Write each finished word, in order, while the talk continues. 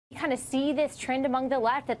kind of see this trend among the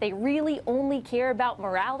left that they really only care about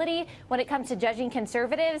morality when it comes to judging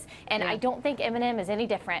conservatives, and I don't think Eminem is any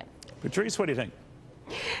different. Patrice, what do you think?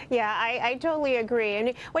 Yeah, I totally agree.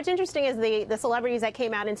 And what's interesting is the celebrities that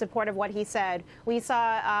came out in support of what he said. We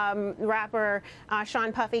saw rapper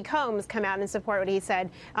Sean Puffy Combs come out and support what he said.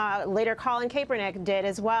 Later, Colin Kaepernick did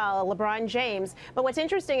as well, LeBron James. But what's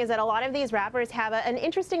interesting is that a lot of these rappers have an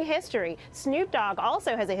interesting history. Snoop Dogg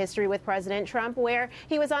also has a history with President Trump, where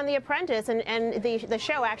he was on The Apprentice, and the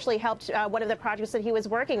show actually helped one of the projects that he was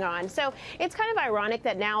working on. So it's kind of ironic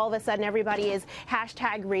that now all of a sudden everybody is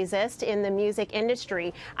 #resist in the music industry.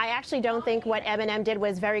 I actually don't think what Eminem did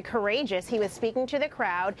was very courageous. He was speaking to the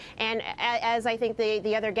crowd, and as I think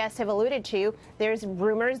the other guests have alluded to, there's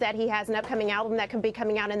rumors that he has an upcoming album that could be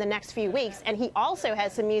coming out in the next few weeks, and he also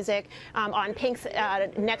has some music on Pink's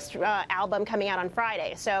next album coming out on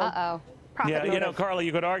Friday. So. Yeah, you know, Carly,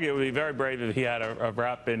 you could argue it would be very brave if he had a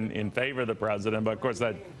rap in favor of the president, but of course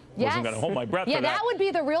that wasn't going to hold my breath for that. Yeah, that would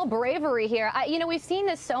be the real bravery here. You know, we've seen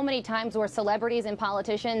this so many times where celebrities and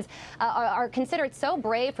politicians are considered so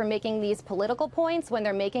brave for making these political points when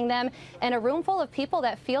they're making them in a room full of people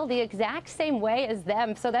that feel the exact same way as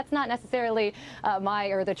them. So that's not necessarily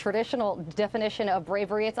the traditional definition of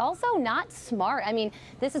bravery. It's also not smart. I mean,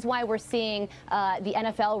 this is why we're seeing the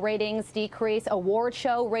NFL ratings decrease, award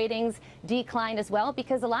show ratings decline as well,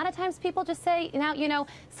 because a lot of times people just say, you know,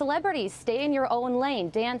 celebrities, stay in your own lane,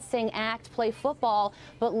 dance, sing, act, play football,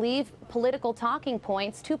 but leave political talking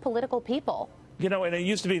points to political people. You know, and it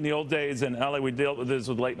used to be in the old days, and Allie, we dealt with this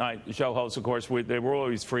with late-night show hosts, of course, they were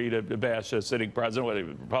always free to bash a sitting president, whether he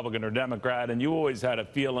was Republican or Democrat, and you always had a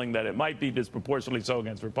feeling that it might be disproportionately so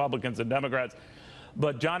against Republicans and Democrats.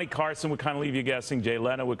 But Johnny Carson would kind of leave you guessing. Jay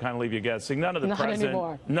Leno would kind of leave you guessing. None of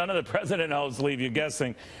the president knows leave you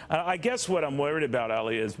guessing. I guess what I'm worried about,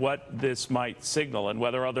 Allie, is what this might signal and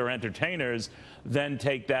whether other entertainers then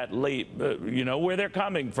take that leap. You know where they're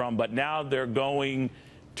coming from, but now they're going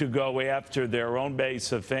to go after their own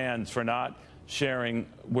base of fans for not sharing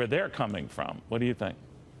where they're coming from. What do you think?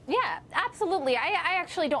 Yeah, absolutely. I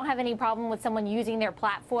actually don't have any problem with someone using their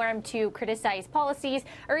platform to criticize policies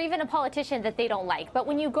or even a politician that they don't like. But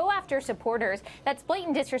when you go after supporters, that's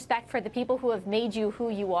blatant disrespect for the people who have made you who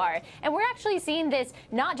you are. And we're actually seeing this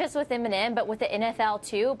not just with Eminem, but with the NFL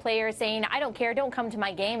too. Players saying, I don't care, don't come to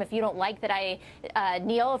my game if you don't like that I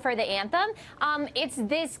kneel for the anthem. It's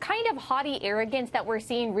this kind of haughty arrogance that we're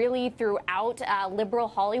seeing really throughout liberal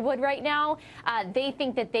Hollywood right now. They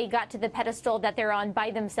think that they got to the pedestal that they're on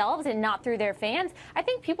by themselves and not through their fans. I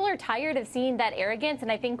think people are tired of seeing that arrogance,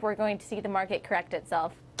 and I think we're going to see the market correct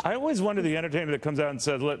itself. I always wonder the entertainer that comes out and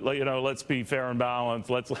says, let's be fair and balanced.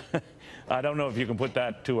 I don't know if you can put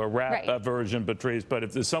that to a rap version, Patrice, but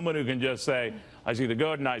if there's someone who can just say, I see the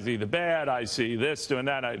good and I see the bad, I see this, doing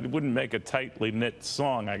that, it wouldn't make a tightly knit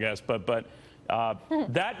song, I guess. But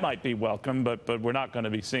that might be welcome, but we're not going to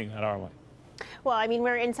be seeing that, are we? Well, I mean,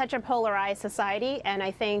 we're in such a polarized society, and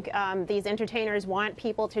I think these entertainers want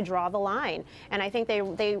people to draw the line. And I think they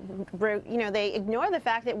ignore the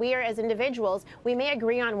fact that we are, as individuals, we may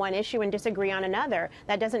agree on one issue and disagree on another.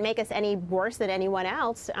 That doesn't make us any worse than anyone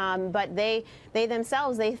else. But they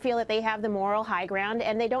themselves, they feel that they have the moral high ground,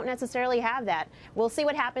 and they don't necessarily have that. We'll see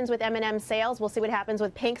what happens with Eminem's sales. We'll see what happens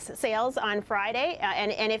with Pink's sales on Friday.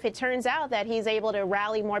 And if it turns out that he's able to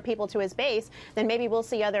rally more people to his base, then maybe we'll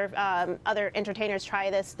see other entertainers try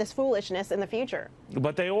this foolishness in the future.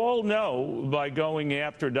 But they all know by going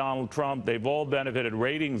after Donald Trump, they've all benefited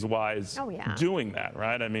ratings-wise doing that,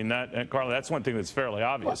 right? I mean, Carla, that's one thing that's fairly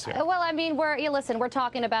obvious here. Well, I mean, we're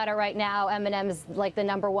talking about it right now. Eminem's like the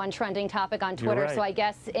 #1 trending topic on Twitter, so I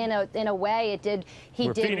guess in a way he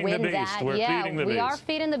did win that. We are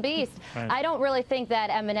feeding the beast. Right. I don't really think that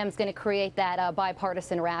Eminem's going to create that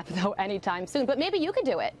bipartisan rap though anytime soon. But maybe you could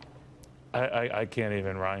do it. I can't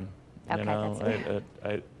even rhyme. Okay, you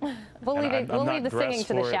know, we'll leave the singing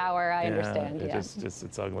to the shower. I understand.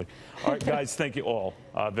 It's ugly. All right, guys, thank you all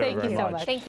very much. Thank you so much.